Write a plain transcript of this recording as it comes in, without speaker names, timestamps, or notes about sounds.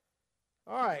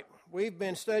All right, we've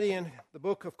been studying the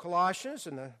book of Colossians,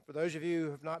 and for those of you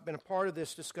who have not been a part of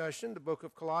this discussion, the book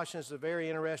of Colossians is a very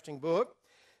interesting book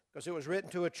because it was written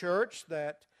to a church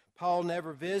that Paul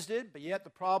never visited, but yet the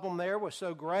problem there was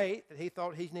so great that he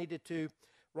thought he needed to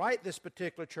write this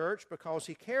particular church because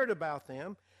he cared about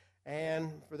them.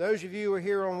 And for those of you who are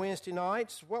here on Wednesday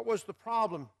nights, what was the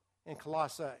problem in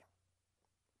Colossae?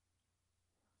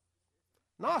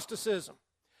 Gnosticism.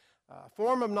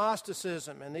 Form of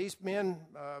Gnosticism, and these men,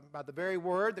 by the very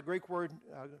word, the Greek word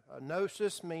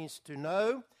gnosis means to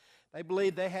know. They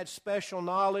believed they had special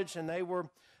knowledge, and they were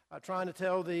trying to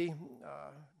tell the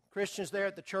Christians there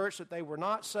at the church that they were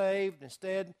not saved.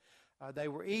 Instead, they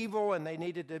were evil, and they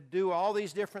needed to do all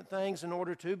these different things in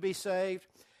order to be saved.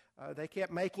 They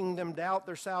kept making them doubt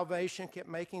their salvation, kept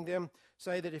making them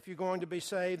say that if you're going to be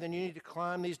saved, then you need to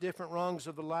climb these different rungs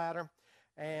of the ladder.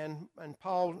 And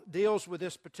Paul deals with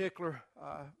this particular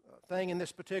thing in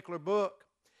this particular book.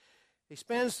 He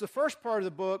spends the first part of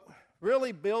the book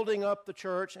really building up the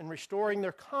church and restoring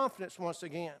their confidence once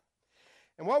again.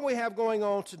 And what we have going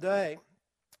on today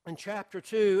in chapter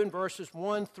 2 in verses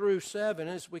 1 through 7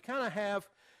 is we kind of have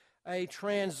a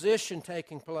transition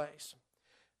taking place.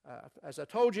 As I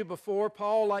told you before,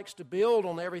 Paul likes to build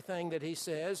on everything that he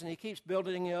says, and he keeps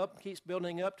building up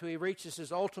till he reaches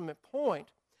his ultimate point.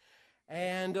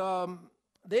 And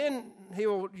then he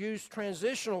will use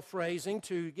transitional phrasing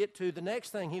to get to the next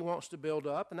thing he wants to build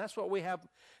up, and that's what we have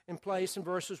in place in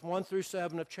verses 1 through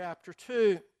 7 of chapter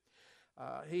 2.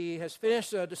 He has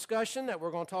finished a discussion that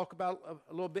we're going to talk about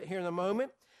a little bit here in a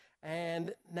moment,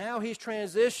 and now he's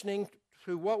transitioning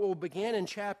to what will begin in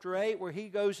chapter 8, where he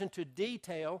goes into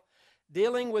detail,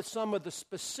 dealing with some of the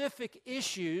specific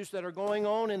issues that are going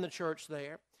on in the church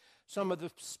there, some of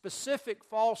the specific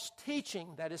false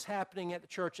teaching that is happening at the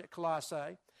church at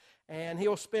Colossae, and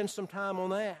he'll spend some time on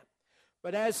that.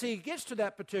 But as he gets to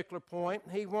that particular point,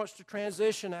 he wants to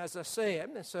transition, as I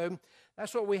said, and so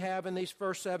that's what we have in these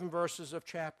first 7 verses of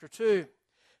chapter 2.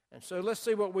 And so let's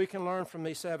see what we can learn from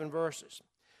these 7 verses.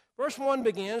 Verse 1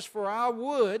 begins, "For I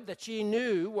would that ye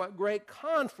knew what great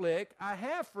conflict I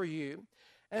have for you,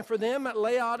 and for them at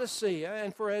Laodicea,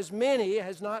 and for as many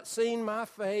as not seen my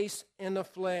face in the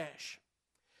flesh."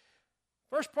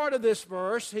 First part of this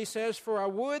verse, he says, "For I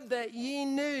would that ye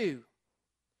knew."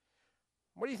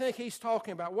 What do you think he's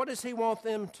talking about? What does he want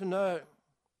them to know?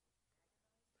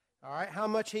 All right, how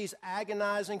much he's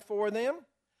agonizing for them.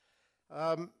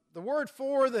 The word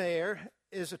 "for" there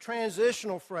is a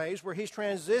transitional phrase where he's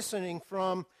transitioning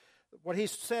from what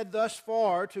he's said thus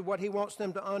far to what he wants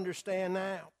them to understand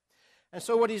now. And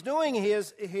so what he's doing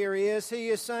here is he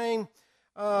is saying,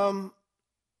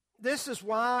 this is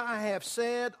why I have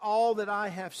said all that I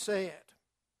have said.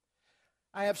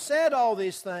 I have said all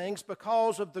these things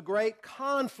because of the great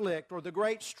conflict or the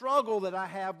great struggle that I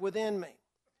have within me.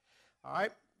 All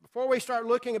right, before we start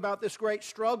looking about this great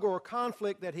struggle or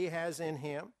conflict that he has in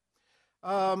him,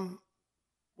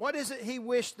 what is it he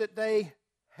wished that they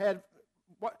had,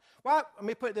 let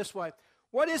me put it this way,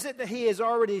 what is it that he has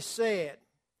already said?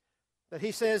 That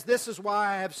he says, this is why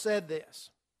I have said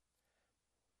this.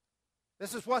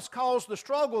 This is what's caused the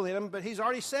struggle in him, but he's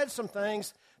already said some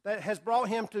things that has brought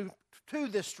him to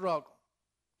this struggle.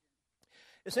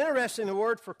 It's interesting, the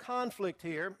word for conflict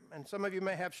here, and some of you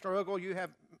may have struggle, you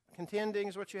have contending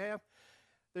is what you have.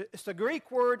 It's the Greek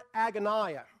word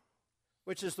agonia,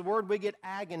 which is the word we get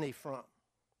agony from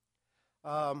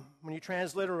when you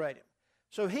transliterate it.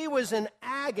 So he was in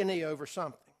agony over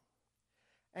something.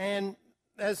 And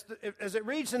as it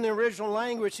reads in the original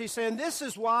language, he's saying, this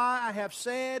is why I have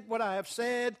said what I have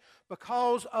said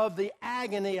because of the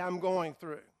agony I'm going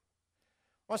through.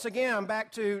 Once again, I'm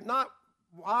back to not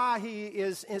why he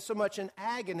is in so much in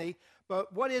agony,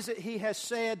 but what is it he has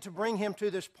said to bring him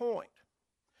to this point?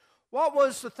 What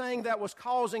was the thing that was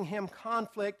causing him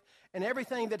conflict in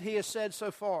everything that he has said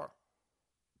so far?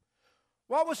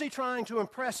 What was he trying to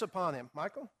impress upon him,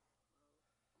 Michael?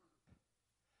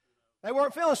 They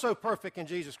weren't feeling so perfect in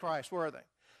Jesus Christ, were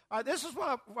they? This is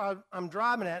what I'm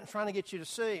driving at and trying to get you to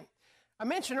see. I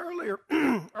mentioned earlier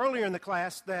in the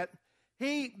class that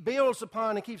he builds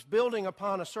upon and keeps building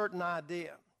upon a certain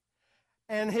idea.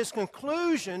 And his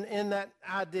conclusion in that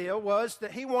idea was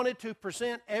that he wanted to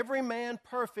present every man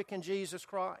perfect in Jesus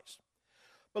Christ.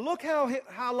 But look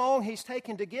how long he's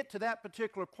taken to get to that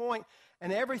particular point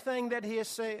and everything that he has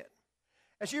said.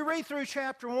 As you read through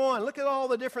chapter 1, look at all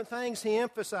the different things he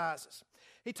emphasizes.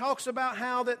 He talks about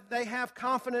how that they have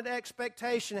confident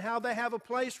expectation, how they have a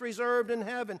place reserved in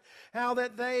heaven, how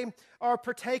that they are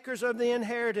partakers of the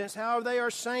inheritance, how they are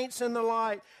saints in the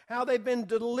light, how they've been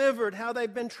delivered, how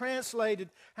they've been translated,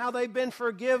 how they've been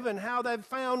forgiven, how they've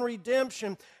found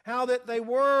redemption, how that they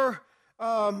were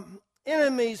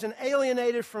enemies and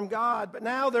alienated from God, but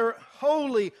now they're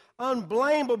holy,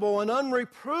 unblameable, and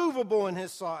unreprovable in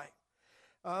His sight.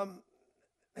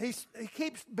 He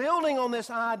keeps building on this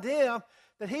idea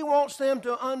that he wants them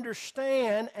to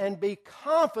understand and be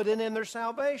confident in their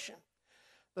salvation.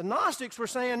 The Gnostics were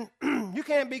saying, you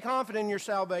can't be confident in your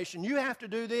salvation. You have to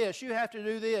do this. You have to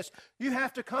do this. You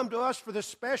have to come to us for this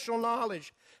special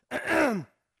knowledge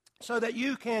so that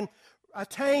you can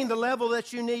attain the level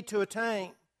that you need to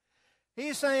attain.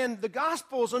 He's saying the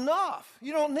gospel is enough.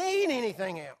 You don't need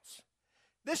anything else.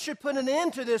 This should put an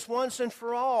end to this once and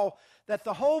for all, that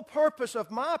the whole purpose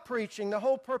of my preaching, the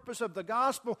whole purpose of the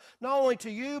gospel, not only to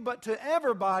you but to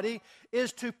everybody,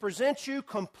 is to present you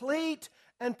complete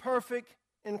and perfect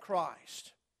in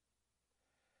Christ.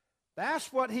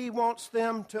 That's what he wants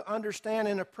them to understand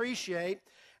and appreciate,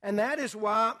 and that is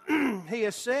why he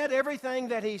has said everything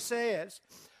that he says,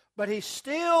 but he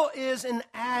still is in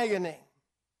agony.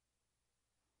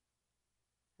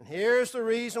 And here's the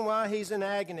reason why he's in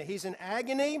agony. He's in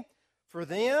agony for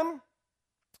them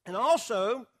and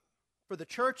also for the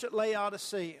church at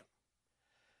Laodicea.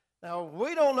 Now,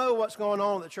 we don't know what's going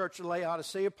on at the church at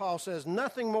Laodicea. Paul says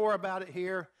nothing more about it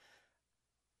here.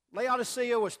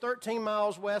 Laodicea was 13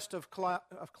 miles west of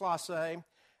Colossae,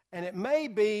 and it may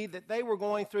be that they were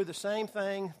going through the same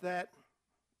thing that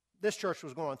this church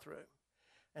was going through.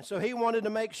 And so he wanted to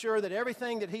make sure that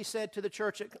everything that he said to the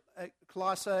church at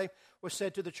Colossae was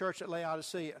said to the church at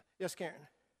Laodicea. Yes, Karen?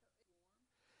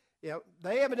 Yeah,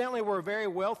 they evidently were a very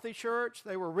wealthy church.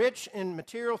 They were rich in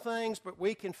material things, but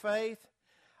weak in faith.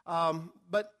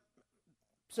 But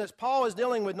since Paul is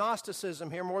dealing with Gnosticism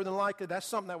here, more than likely that's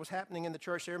something that was happening in the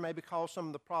church there, maybe caused some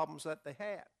of the problems that they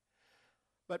had.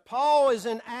 But Paul is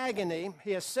in agony.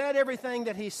 He has said everything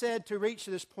that he said to reach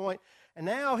this point, and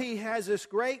now he has this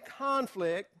great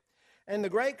conflict, and the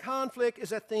great conflict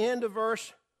is at the end of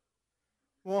verse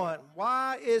 1.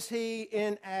 Why is he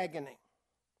in agony?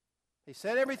 He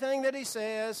said everything that he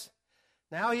says.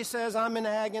 Now he says, I'm in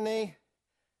agony,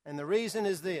 and the reason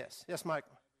is this. Yes,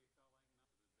 Michael?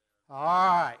 All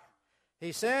right.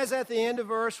 He says at the end of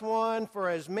verse 1, for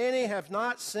as many have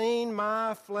not seen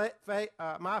my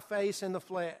face in the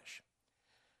flesh.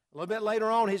 A little bit later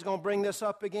on, he's going to bring this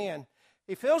up again.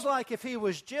 He feels like if he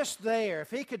was just there, if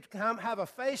he could have a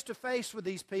face-to-face with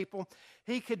these people,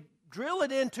 he could drill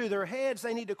it into their heads.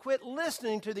 They need to quit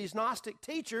listening to these Gnostic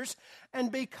teachers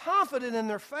and be confident in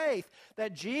their faith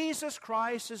that Jesus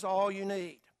Christ is all you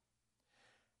need.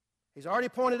 He's already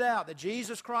pointed out that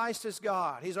Jesus Christ is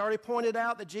God. He's already pointed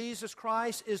out that Jesus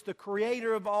Christ is the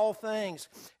creator of all things.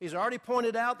 He's already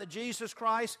pointed out that Jesus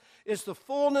Christ is the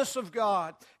fullness of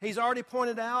God. He's already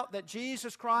pointed out that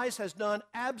Jesus Christ has done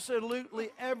absolutely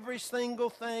every single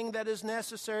thing that is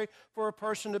necessary for a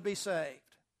person to be saved.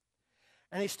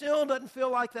 And he still doesn't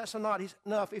feel like that's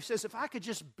enough. He says, if I could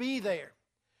just be there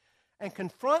and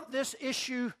confront this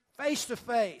issue face to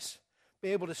face,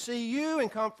 be able to see you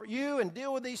and comfort you and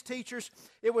deal with these teachers,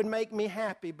 it would make me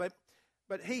happy. But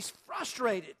he's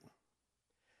frustrated.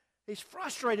 He's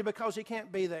frustrated because he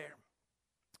can't be there.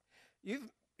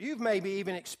 You've maybe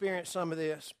even experienced some of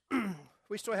this.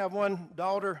 We still have one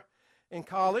daughter in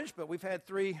college, but we've had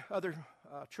 3 other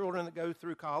children that go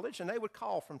through college, and they would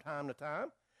call from time to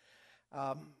time.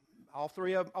 All 4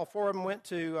 of them went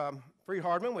to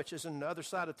Freed-Hardeman, which is on the other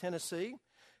side of Tennessee.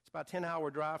 It's about a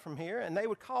 10-hour drive from here, and they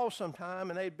would call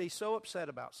sometime, and they'd be so upset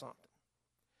about something.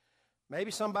 Maybe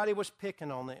somebody was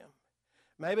picking on them.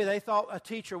 Maybe they thought a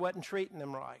teacher wasn't treating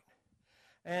them right.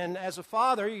 And as a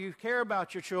father, you care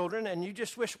about your children, and you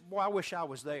just wish, I wish I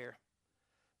was there.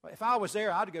 If I was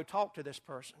there, I'd go talk to this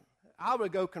person. I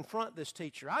would go confront this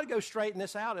teacher. I'd go straighten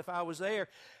this out if I was there.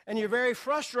 And you're very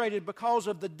frustrated because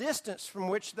of the distance from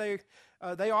which they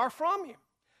are from you.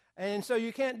 And so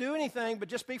you can't do anything but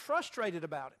just be frustrated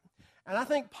about it. And I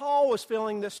think Paul was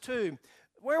feeling this too.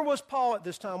 Where was Paul at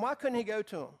this time? Why couldn't he go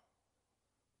to him?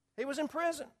 He was in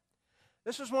prison.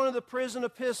 This was one of the prison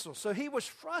epistles. So he was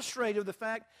frustrated with the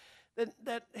fact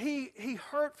that he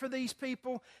hurt for these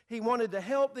people. He wanted to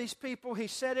help these people. He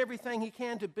said everything he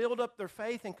can to build up their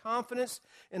faith and confidence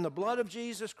in the blood of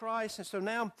Jesus Christ. And so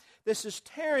now this is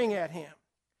tearing at him.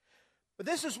 But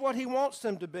this is what he wants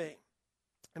them to be.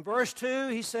 In verse 2,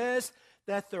 he says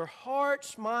that their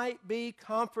hearts might be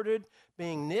comforted,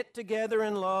 being knit together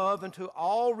in love, unto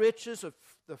all riches of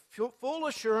the full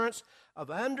assurance of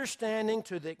understanding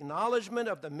to the acknowledgement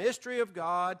of the mystery of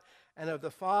God and of the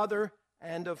Father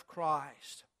and of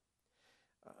Christ.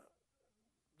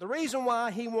 The reason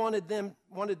why he wanted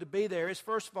to be there is,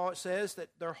 first of all, it says that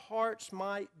their hearts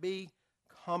might be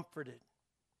comforted.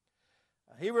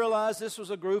 He realized this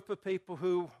was a group of people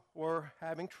who were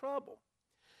having trouble.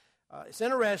 It's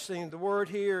interesting, the word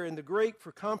here in the Greek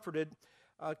for comforted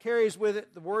carries with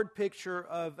it the word picture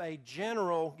of a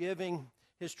general giving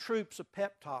his troops a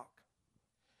pep talk.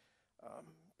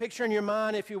 Picture in your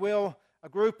mind, if you will, a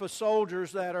group of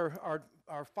soldiers that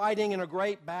are fighting in a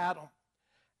great battle.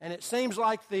 And it seems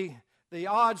like the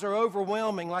odds are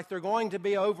overwhelming, like they're going to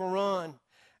be overrun.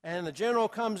 And the general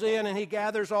comes in and he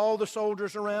gathers all the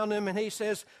soldiers around him and he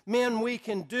says, "Men, we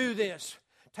can do this.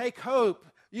 Take hope.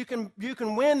 You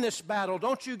can win this battle.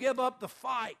 Don't you give up the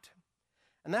fight."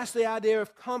 And that's the idea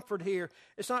of comfort here.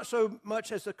 It's not so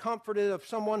much as the comfort of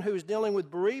someone who's dealing with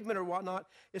bereavement or whatnot.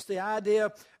 It's the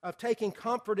idea of taking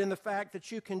comfort in the fact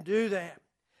that you can do that.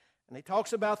 And he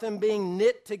talks about them being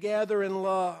knit together in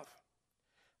love.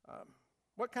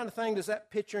 What kind of thing does that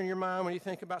picture in your mind when you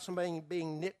think about somebody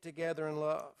being knit together in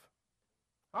love?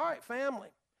 All right, family.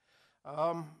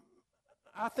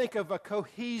 I think of a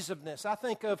cohesiveness. I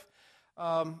think of,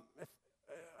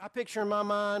 I picture in my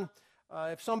mind,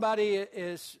 if somebody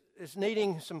is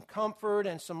needing some comfort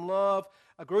and some love,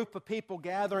 a group of people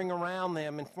gathering around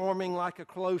them and forming like a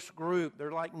close group.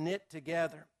 They're like knit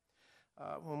together.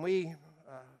 When we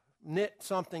knit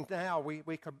something now, we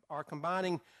are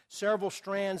combining several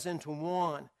strands into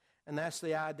one, and that's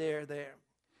the idea there.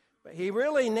 But he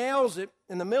really nails it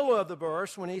in the middle of the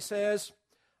verse when he says,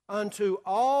 "Unto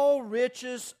all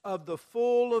riches of the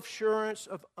full assurance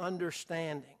of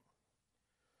understanding."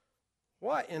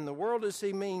 What in the world does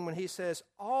he mean when he says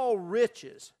all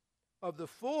riches of the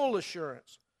full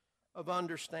assurance of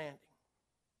understanding?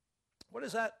 What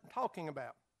is that talking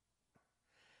about?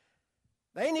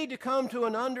 They need to come to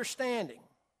an understanding.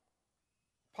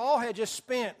 Paul had just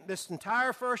spent this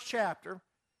entire first chapter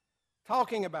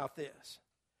talking about this.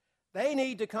 They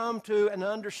need to come to an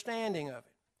understanding of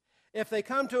it. If they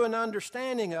come to an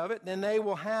understanding of it, then they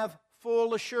will have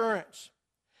full assurance.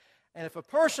 And if a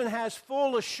person has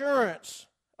full assurance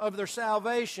of their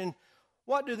salvation,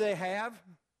 what do they have?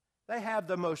 They have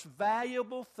the most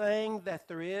valuable thing that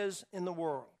there is in the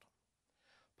world.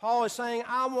 Paul is saying,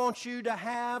 I want you to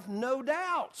have no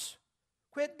doubts.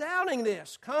 Quit doubting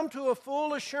this. Come to a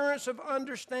full assurance of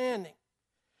understanding.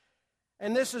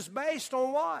 And this is based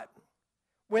on what?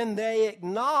 When they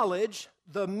acknowledge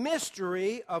the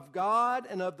mystery of God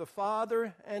and of the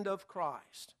Father and of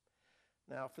Christ.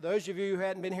 Now, for those of you who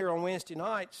hadn't been here on Wednesday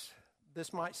nights,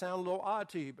 this might sound a little odd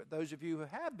to you, but those of you who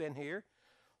have been here,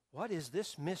 what is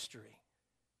this mystery?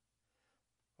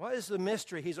 What is the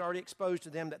mystery he's already exposed to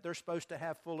them that they're supposed to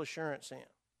have full assurance in?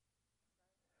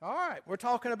 All right, we're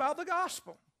talking about the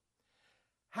gospel.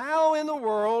 How in the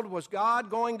world was God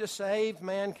going to save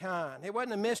mankind? It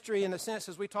wasn't a mystery in the sense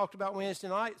as we talked about Wednesday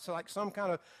night. It's like some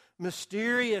kind of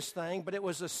mysterious thing, but it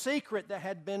was a secret that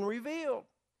had been revealed.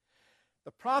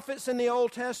 The prophets in the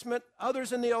Old Testament,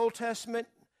 others in the Old Testament,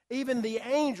 even the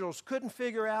angels couldn't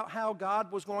figure out how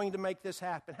God was going to make this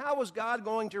happen. How was God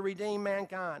going to redeem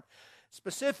mankind?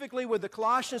 Specifically with the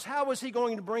Colossians, how was he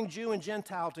going to bring Jew and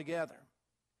Gentile together?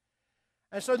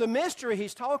 And so the mystery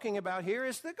he's talking about here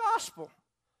is the gospel,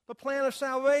 the plan of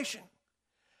salvation.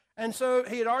 And so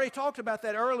he had already talked about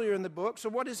that earlier in the book. So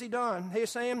what has he done? He's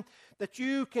saying that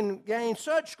you can gain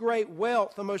such great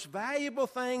wealth, the most valuable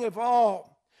thing of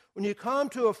all, when you come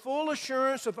to a full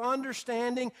assurance of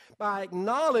understanding by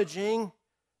acknowledging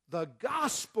the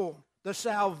gospel, the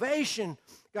salvation,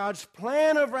 God's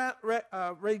plan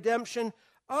of redemption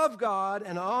of God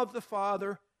and of the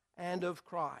Father and of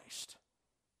Christ.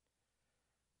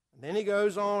 And then he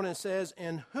goes on and says,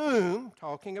 in whom,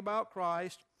 talking about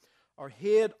Christ, are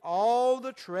hid all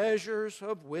the treasures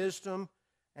of wisdom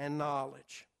and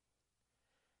knowledge.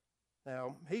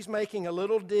 Now, he's making a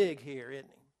little dig here, isn't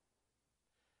he?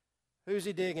 Who's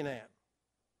he digging at?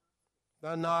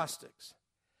 The Gnostics.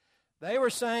 They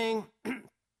were saying,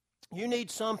 you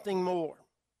need something more.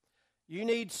 You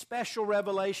need special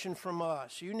revelation from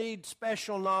us. You need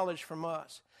special knowledge from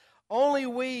us. Only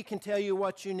we can tell you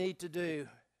what you need to do.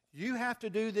 You have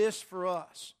to do this for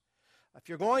us. If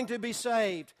you're going to be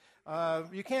saved,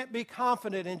 you can't be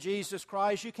confident in Jesus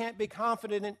Christ. You can't be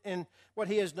confident in what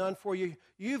he has done for you.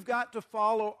 You've got to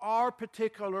follow our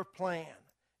particular plan.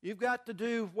 You've got to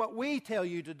do what we tell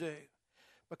you to do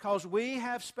because we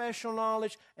have special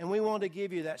knowledge and we want to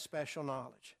give you that special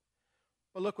knowledge.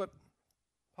 But look what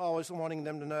Paul is wanting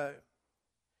them to know.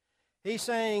 He's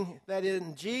saying that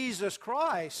in Jesus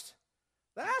Christ,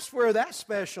 that's where that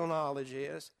special knowledge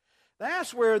is.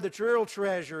 That's where the real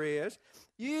treasure is.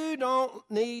 You don't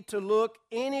need to look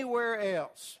anywhere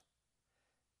else.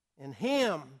 In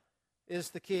Him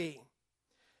is the key.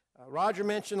 Roger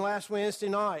mentioned last Wednesday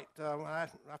night, I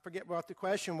forget what the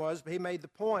question was, but he made the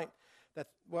point that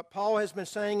what Paul has been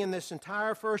saying in this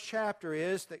entire first chapter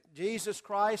is that Jesus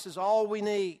Christ is all we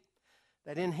need.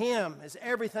 That in Him is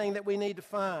everything that we need to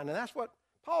find. And that's what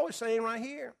Paul is saying right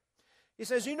here. He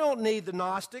says you don't need the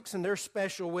Gnostics and their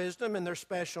special wisdom and their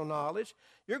special knowledge.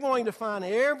 You're going to find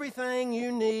everything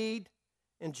you need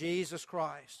in Jesus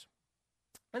Christ.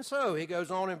 And so he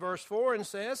goes on in verse 4 and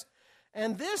says,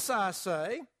 and this I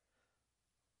say,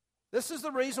 this is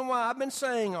the reason why I've been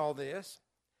saying all this,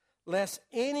 lest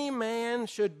any man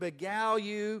should beguile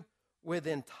you with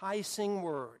enticing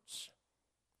words.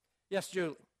 Yes,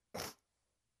 Julie.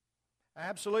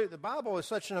 Absolutely. The Bible is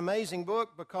such an amazing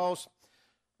book because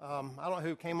I don't know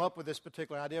who came up with this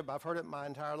particular idea, but I've heard it my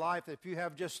entire life. If you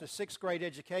have just a 6th grade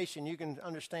education, you can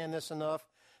understand this enough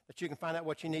that you can find out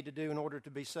what you need to do in order to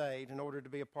be saved, in order to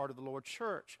be a part of the Lord's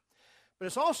church. But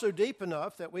it's also deep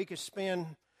enough that we could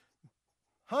spend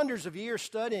hundreds of years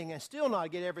studying and still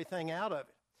not get everything out of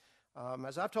it.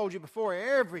 As I've told you before,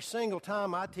 every single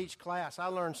time I teach class, I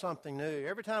learn something new.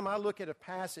 Every time I look at a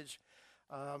passage,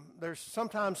 there's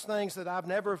sometimes things that I've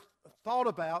never thought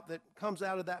about that comes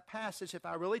out of that passage if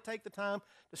I really take the time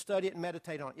to study it and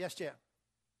meditate on it. Yes, Jeff?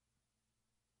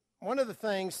 One of the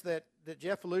things that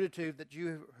Jeff alluded to that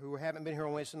you who haven't been here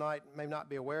on Wednesday night may not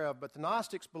be aware of, but the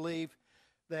Gnostics believe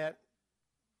that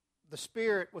the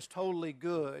spirit was totally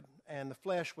good and the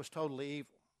flesh was totally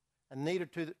evil, and neither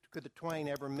could the twain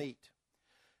ever meet.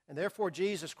 And therefore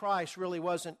Jesus Christ really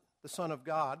wasn't the Son of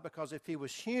God, because if He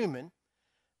was human,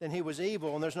 then He was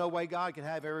evil, and there's no way God could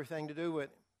have everything to do with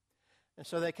Him. And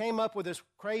so they came up with this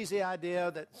crazy idea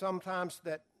that sometimes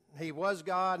that He was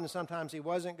God and sometimes He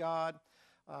wasn't God.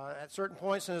 At certain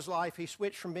points in His life, He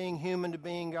switched from being human to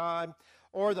being God.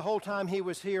 Or the whole time He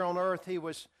was here on earth, He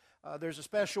was, there's a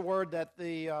special word that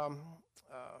the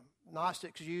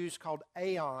Gnostics used called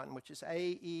aeon, which is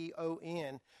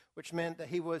A-E-O-N, which meant that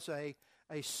He was a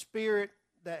spirit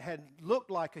that had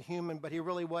looked like a human, but He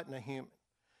really wasn't a human.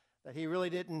 That He really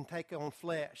didn't take on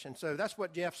flesh. And so that's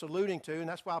what Jeff's alluding to, and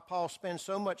that's why Paul spends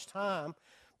so much time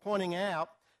pointing out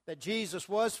that Jesus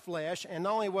was flesh, and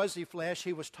not only was He flesh,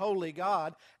 He was totally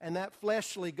God, and that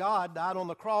fleshly God died on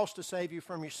the cross to save you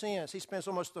from your sins. He spends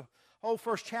almost the whole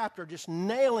first chapter just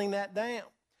nailing that down.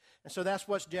 And so that's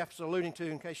what Jeff's alluding to,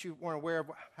 in case you weren't aware of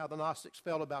how the Gnostics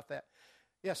felt about that.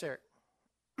 Yes, Eric?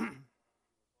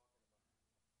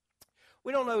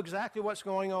 We don't know exactly what's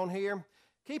going on here.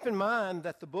 Keep in mind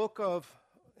that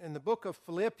in the book of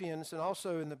Philippians and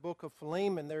also in the book of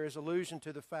Philemon, there is allusion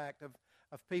to the fact of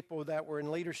people that were in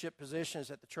leadership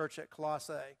positions at the church at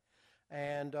Colossae.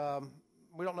 And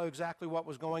we don't know exactly what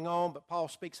was going on, but Paul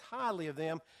speaks highly of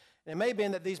them. And it may have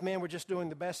been that these men were just doing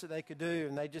the best that they could do,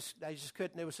 and they just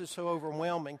couldn't. It was just so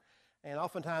overwhelming. And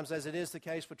oftentimes, as it is the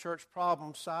case with church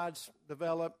problems, sides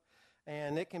develop,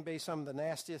 and it can be some of the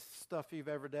nastiest stuff you've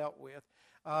ever dealt with.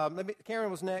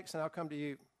 Karen was next, and I'll come to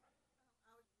you.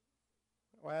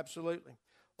 Well, absolutely.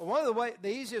 Well, the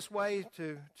easiest way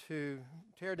to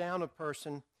tear down a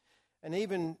person, and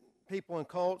even people in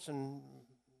cults and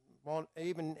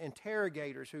even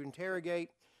interrogators who interrogate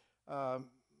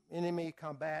enemy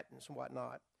combatants and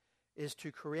whatnot, is to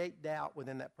create doubt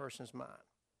within that person's mind.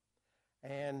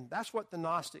 And that's what the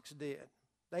Gnostics did.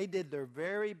 They did their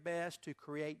very best to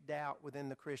create doubt within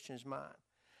the Christian's mind.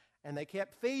 And they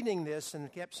kept feeding this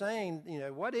and kept saying,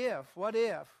 what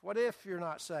if you're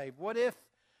not saved? What if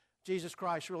Jesus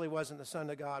Christ really wasn't the Son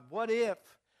of God? What if?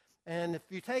 And if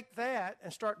you take that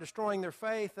and start destroying their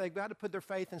faith, they've got to put their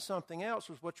faith in something else,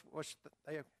 which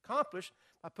they accomplished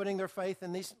by putting their faith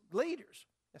in these leaders.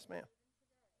 Yes, ma'am.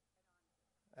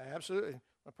 Absolutely. When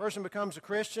a person becomes a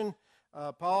Christian,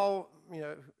 Paul,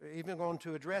 even going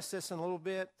to address this in a little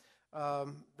bit,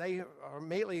 they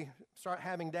immediately start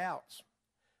having doubts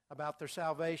about their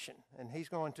salvation. And he's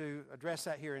going to address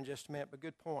that here in just a minute, but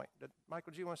good point.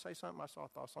 Michael, do you want to say something? I saw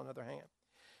thoughts on the other hand.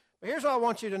 But here's what I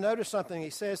want you to notice, something he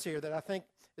says here that I think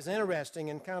is interesting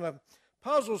and kind of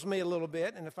puzzles me a little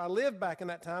bit. And if I lived back in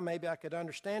that time, maybe I could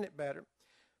understand it better.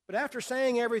 But after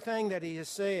saying everything that he has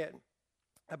said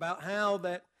about how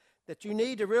that you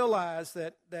need to realize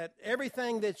that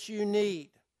everything that you need,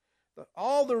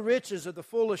 all the riches of the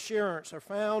full assurance are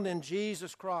found in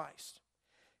Jesus Christ.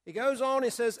 He goes on, he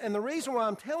says, and the reason why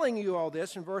I'm telling you all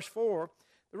this, in verse 4,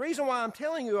 the reason why I'm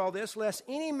telling you all this, lest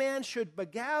any man should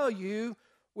beguile you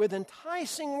with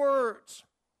enticing words.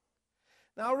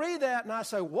 Now, I read that and I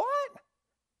say, what?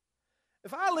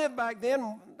 If I lived back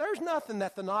then, there's nothing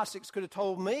that the Gnostics could have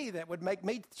told me that would make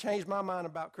me change my mind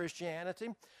about Christianity.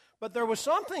 But there was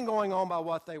something going on by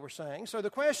what they were saying. So the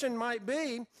question might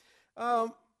be,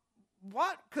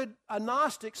 what could a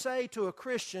Gnostic say to a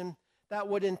Christian that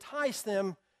would entice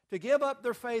them to give up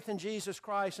their faith in Jesus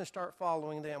Christ and start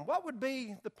following them? What would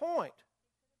be the point?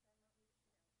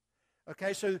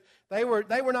 Okay, so they were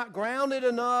not grounded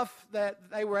enough that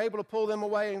they were able to pull them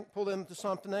away and pull them to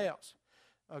something else.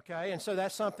 Okay, and so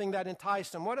that's something that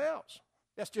enticed them. What else?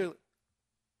 Yes, Julie.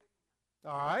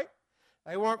 All right.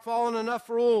 They weren't following enough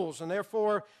rules, and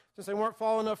therefore, since they weren't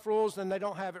following enough rules, then they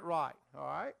don't have it right. All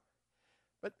right.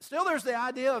 But still there's the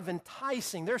idea of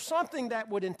enticing. There's something that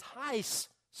would entice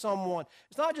someone.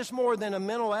 It's not just more than a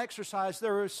mental exercise.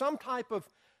 There is some type of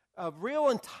real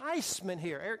enticement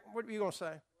here. Eric, what are you going to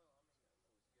say?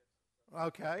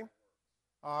 Okay.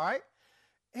 All right.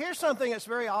 Here's something that's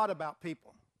very odd about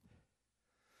people.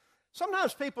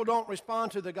 Sometimes people don't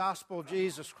respond to the gospel of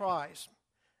Jesus Christ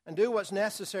and do what's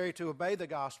necessary to obey the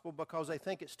gospel because they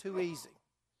think it's too easy.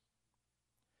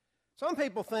 Some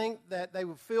people think that they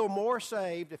would feel more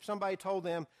saved if somebody told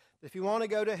them that if you want to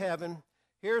go to heaven,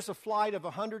 here's a flight of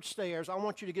 100 stairs. I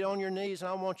want you to get on your knees, and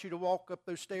I want you to walk up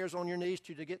those stairs on your knees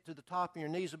to get to the top, and your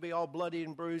knees will be all bloody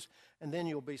and bruised, and then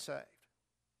you'll be saved.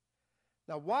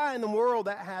 Now, why in the world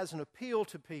that has an appeal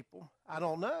to people, I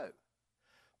don't know.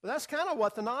 But that's kind of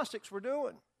what the Gnostics were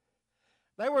doing.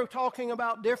 They were talking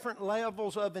about different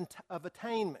levels of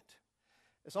attainment.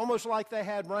 It's almost like they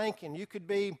had ranking. You could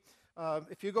be,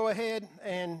 if you go ahead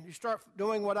and you start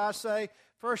doing what I say,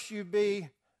 first you'd be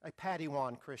a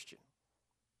Padawan Christian,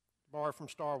 borrowed from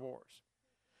Star Wars.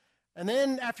 And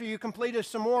then after you completed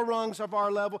some more rungs of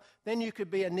our level, then you could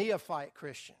be a neophyte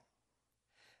Christian.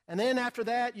 And then after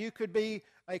that, you could be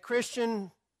a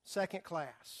Christian second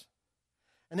class.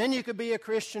 And then you could be a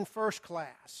Christian first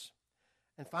class.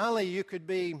 And finally, you could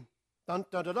be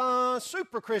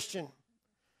super Christian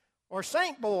or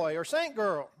saint boy or saint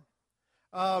girl.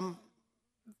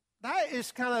 That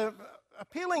is kind of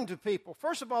appealing to people.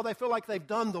 First of all, they feel like they've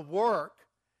done the work,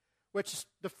 which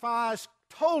defies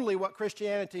totally what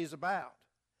Christianity is about.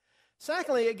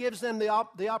 Secondly, it gives them the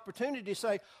opportunity to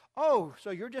say, oh,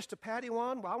 so you're just a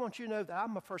Padawan? Well, I want you to know that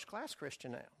I'm a first-class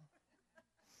Christian now.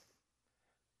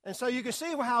 And so you can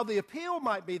see how the appeal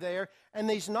might be there. And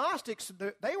these Gnostics,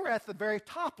 they were at the very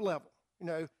top level. You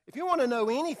know, if you want to know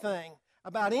anything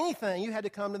about anything, you had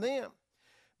to come to them.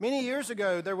 Many years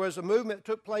ago, there was a movement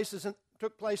that took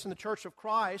place in the Church of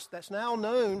Christ that's now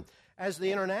known as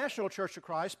the International Church of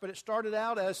Christ, but it started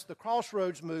out as the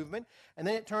Crossroads movement, and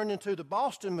then it turned into the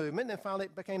Boston movement, and then finally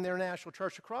it became the International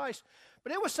Church of Christ.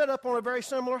 But it was set up on a very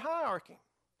similar hierarchy.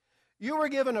 You were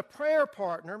given a prayer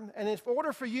partner, and in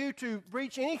order for you to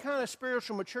reach any kind of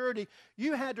spiritual maturity,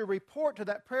 you had to report to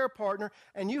that prayer partner,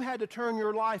 and you had to turn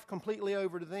your life completely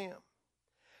over to them.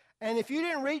 And if you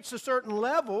didn't reach a certain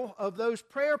level of those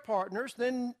prayer partners,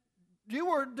 then you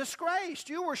were disgraced,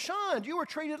 you were shunned, you were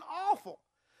treated awful.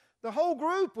 The whole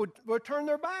group would turn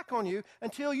their back on you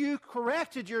until you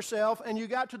corrected yourself and you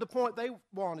got to the point they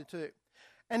wanted to.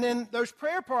 And then those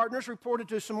prayer partners reported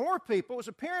to some more people. It was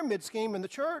a pyramid scheme in the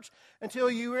church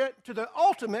until you went to the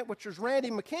ultimate, which was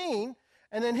Randy McKean,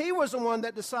 and then he was the one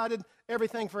that decided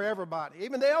everything for everybody.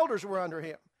 Even the elders were under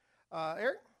him.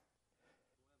 Eric?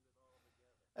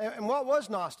 And what was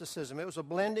Gnosticism? It was a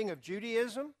blending of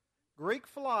Judaism, Greek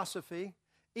philosophy,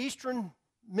 Eastern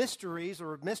mysteries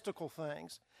or mystical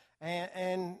things,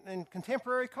 and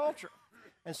contemporary culture.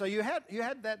 And so you had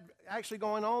that actually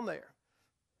going on there.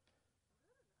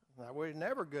 Now, we're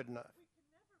never good enough.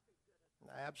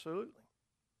 Absolutely.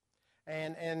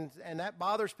 And that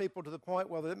bothers people to the point,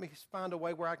 well, let me find a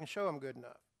way where I can show I'm good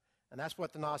enough. And that's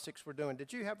what the Gnostics were doing.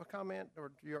 Did you have a comment, or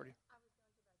did you already?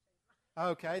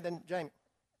 Okay, then Jamie.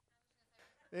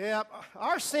 Yeah,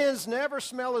 our sins never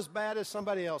smell as bad as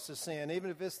somebody else's sin,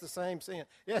 even if it's the same sin.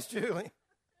 Yes, Julie?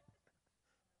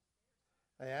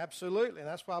 Yeah, absolutely. And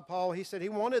that's why Paul, he said he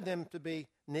wanted them to be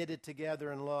knitted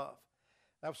together in love.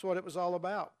 That's what it was all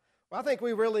about. Well, I think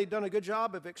we've really done a good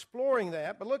job of exploring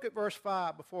that. But look at verse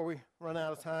 5 before we run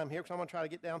out of time here, because I'm going to try to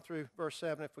get down through verse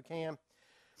 7 if we can.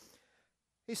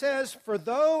 He says, "For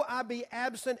though I be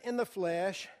absent in the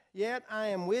flesh, yet I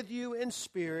am with you in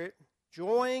spirit,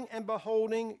 joying and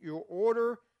beholding your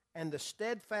order and the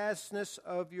steadfastness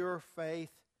of your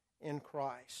faith in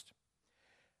Christ."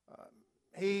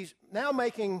 He's now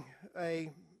he's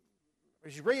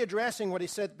readdressing what he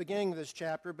said at the beginning of this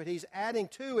chapter, but he's adding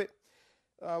to it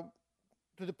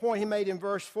to the point he made in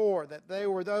verse 4, that they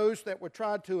were those that would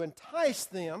try to entice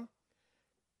them,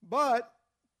 but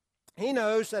he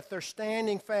knows that they're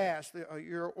standing fast.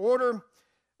 Your order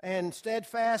and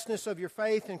steadfastness of your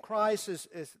faith in Christ is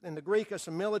in the Greek, it's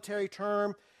a military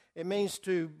term. It means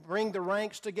to bring the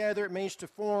ranks together. It means to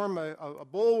form a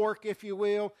bulwark, if you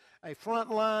will, a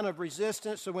front line of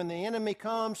resistance. So when the enemy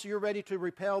comes, you're ready to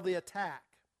repel the attack.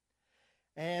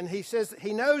 And he says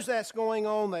he knows that's going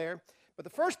on there. But the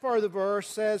first part of the verse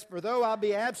says, "For though I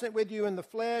be absent with you in the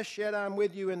flesh, yet I'm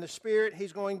with you in the spirit."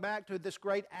 He's going back to this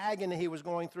great agony he was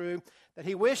going through, that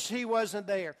he wished he wasn't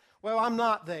there. Well, I'm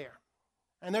not there.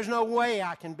 And there's no way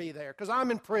I can be there because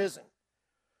I'm in prison.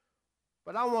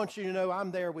 But I want you to know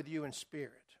I'm there with you in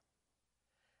spirit.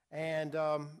 And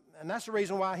that's the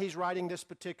reason why he's writing this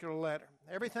particular letter.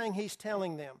 Everything he's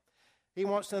telling them, he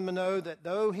wants them to know that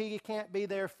though he can't be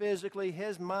there physically,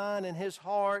 his mind and his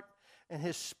heart and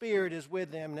his spirit is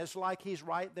with them. And it's like he's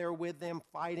right there with them,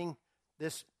 fighting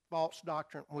this false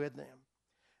doctrine with them.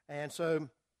 And so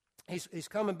he's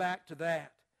coming back to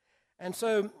that. And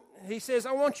so he says,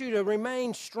 I want you to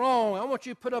remain strong. I want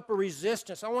you to put up a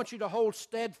resistance. I want you to hold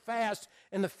steadfast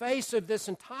in the face of this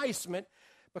enticement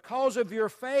because of your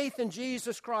faith in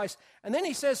Jesus Christ. And then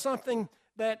he says something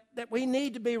that we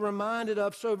need to be reminded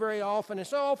of so very often. And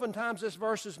so oftentimes this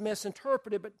verse is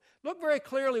misinterpreted, but look very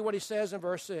clearly what he says in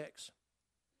verse 6.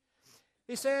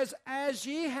 He says, "As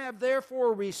ye have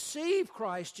therefore received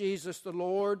Christ Jesus the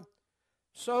Lord,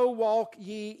 so walk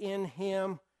ye in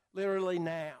him," literally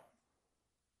now.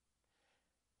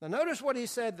 Now notice what he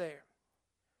said there.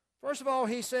 First of all,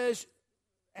 he says,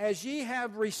 "As ye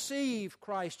have received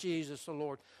Christ Jesus the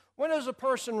Lord." When does a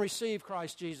person receive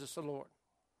Christ Jesus the Lord?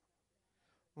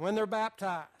 When they're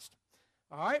baptized.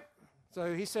 All right?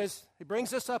 So he says, he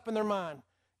brings this up in their mind.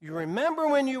 You remember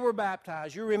when you were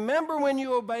baptized. You remember when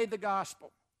you obeyed the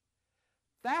gospel.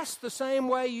 That's the same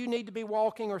way you need to be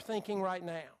walking or thinking right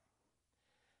now.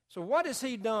 So what has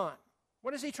he done?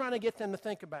 What is he trying to get them to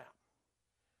think about?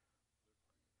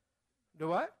 Do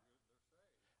what?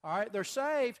 All right, they're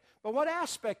saved, but what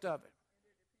aspect of it?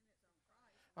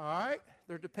 All right,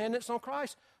 their dependence on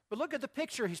Christ. But look at the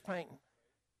picture he's painting.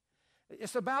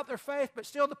 It's about their faith, but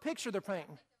still the picture they're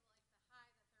painting.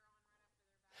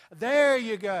 There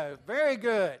you go. Very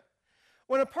good.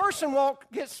 When a person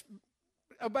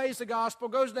obeys the gospel,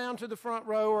 goes down to the front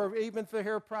row, or even if they're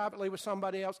here privately with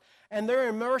somebody else, and they're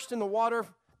immersed in the water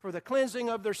for the cleansing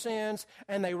of their sins,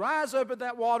 and they rise up at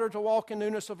that water to walk in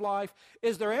newness of life,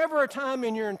 is there ever a time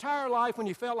in your entire life when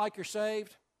you felt like you're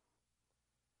saved?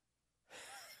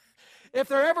 If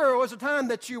there ever was a time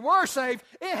that you were saved,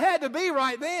 it had to be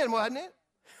right then, wasn't it?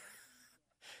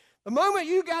 The moment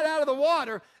you got out of the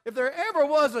water, if there ever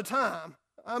was a time,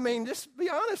 I mean, just be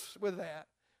honest with that.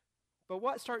 But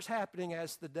what starts happening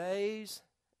as the days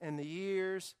and the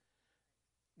years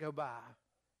go by?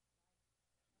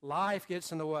 Life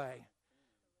gets in the way.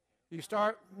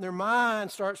 Their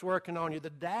mind starts working on you.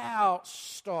 The doubts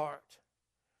start.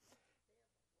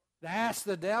 That's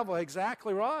the devil,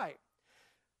 exactly right.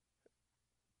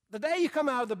 The day you come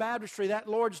out of the baptistry, that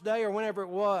Lord's Day or whenever it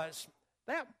was,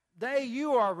 that day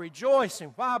you are rejoicing.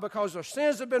 Why? Because your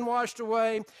sins have been washed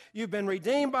away. You've been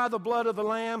redeemed by the blood of the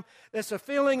Lamb. It's a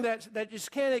feeling that you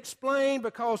just can't explain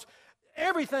because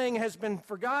everything has been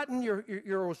forgotten.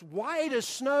 You're as white as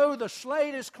snow. The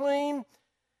slate is clean.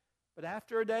 But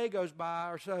after a day goes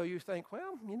by or so, you think,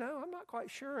 well, I'm not quite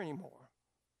sure anymore.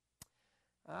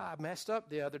 I messed up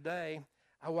the other day.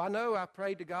 I know I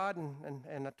prayed to God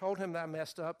and I told him that I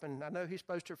messed up, and I know he's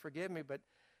supposed to forgive me, but,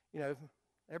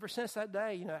 ever since that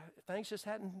day, things just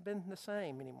hadn't been the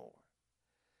same anymore.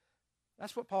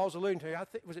 That's what Paul's alluding to.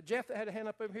 Was it Jeff that had a hand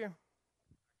up over here?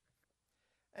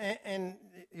 And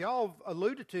y'all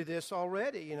alluded to this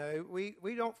already.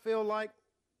 We don't feel like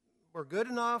we're good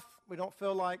enough. We don't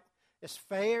feel like it's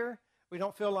fair. We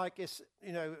don't feel like it's,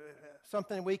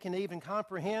 something we can even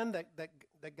comprehend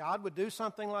that God would do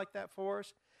something like that for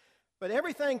us. But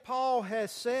everything Paul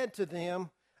has said to them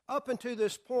up until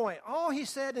this point, all he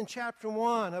said in chapter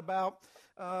 1 about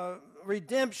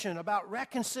redemption, about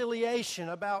reconciliation,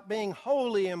 about being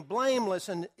holy and blameless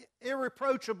and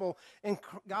irreproachable in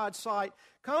God's sight,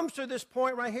 comes to this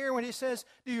point right here when he says,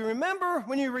 do you remember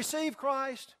when you received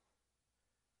Christ?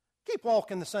 Keep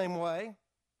walking the same way.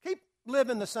 Keep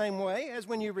living the same way as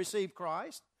when you received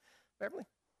Christ. Beverly?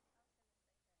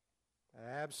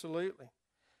 Absolutely.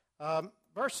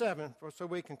 Verse 7, so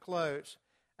we can close.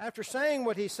 After saying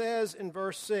what he says in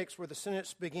verse 6, where the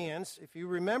sentence begins, if you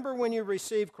remember when you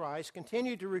received Christ,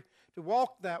 continue to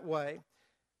walk that way.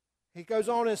 He goes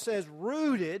on and says,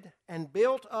 rooted and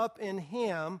built up in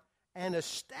him and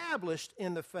established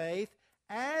in the faith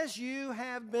as you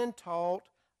have been taught,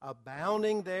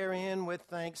 abounding therein with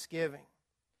thanksgiving.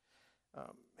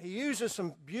 he uses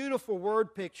some beautiful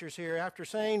word pictures here after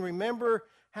saying, remember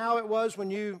how it was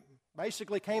when you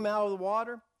basically came out of the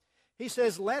water? He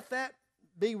says, let that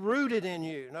be rooted in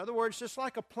you. In other words, just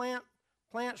like a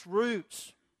plant's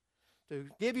roots to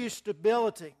give you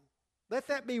stability. Let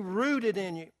that be rooted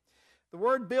in you. The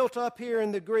word built up here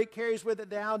in the Greek carries with it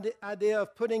the idea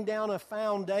of putting down a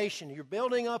foundation. You're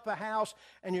building up a house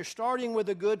and you're starting with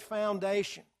a good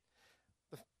foundation.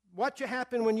 What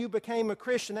happened when you became a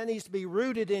Christian, that needs to be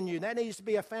rooted in you. That needs to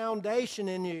be a foundation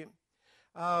in you.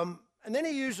 And then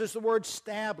he uses the word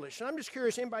establish. And I'm just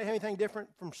curious, anybody have anything different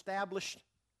from established?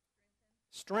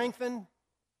 Strengthen?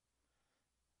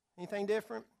 Anything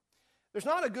different? There's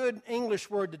not a good English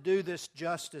word to do this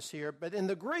justice here, but in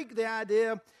the Greek the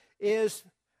idea is,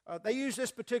 they use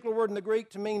this particular word in the Greek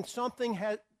to mean something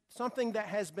that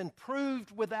has been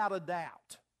proved without a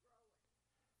doubt.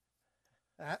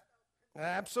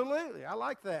 Absolutely, I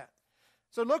like that.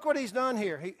 So look what he's done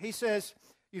here. He says,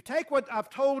 you take what I've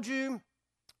told you,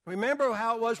 remember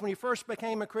how it was when you first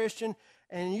became a Christian,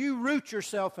 and you root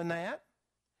yourself in that.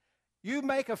 You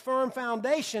make a firm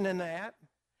foundation in that,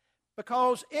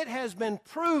 because it has been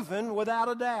proven without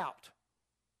a doubt.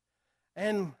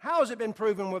 And how has it been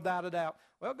proven without a doubt?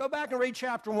 Well, go back and read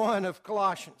chapter 1 of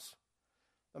Colossians.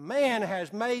 The man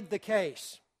has made the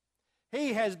case.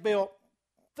 He has built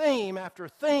theme after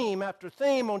theme after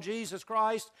theme on Jesus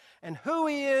Christ and who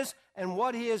he is and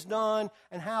what he has done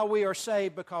and how we are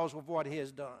saved because of what he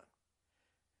has done.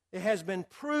 It has been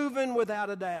proven without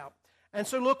a doubt. And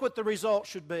so look what the result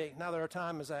should be now that our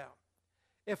time is out.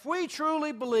 If we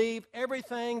truly believe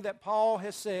everything that Paul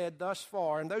has said thus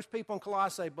far, and those people in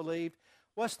Colossae believed,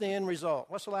 what's the end result?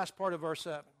 What's the last part of verse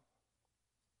 7?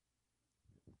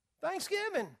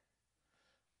 Thanksgiving.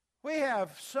 We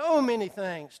have so many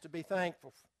things to be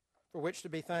thankful for which to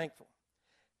be thankful.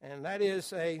 And that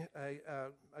is a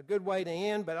good way to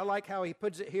end, but I like how he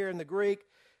puts it here in the Greek.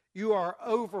 You are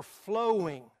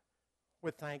overflowing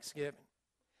with thanksgiving.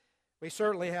 We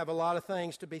certainly have a lot of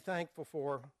things to be thankful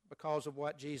for because of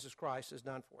what Jesus Christ has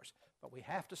done for us. But we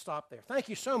have to stop there. Thank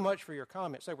you so much for your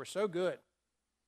comments. They were so good.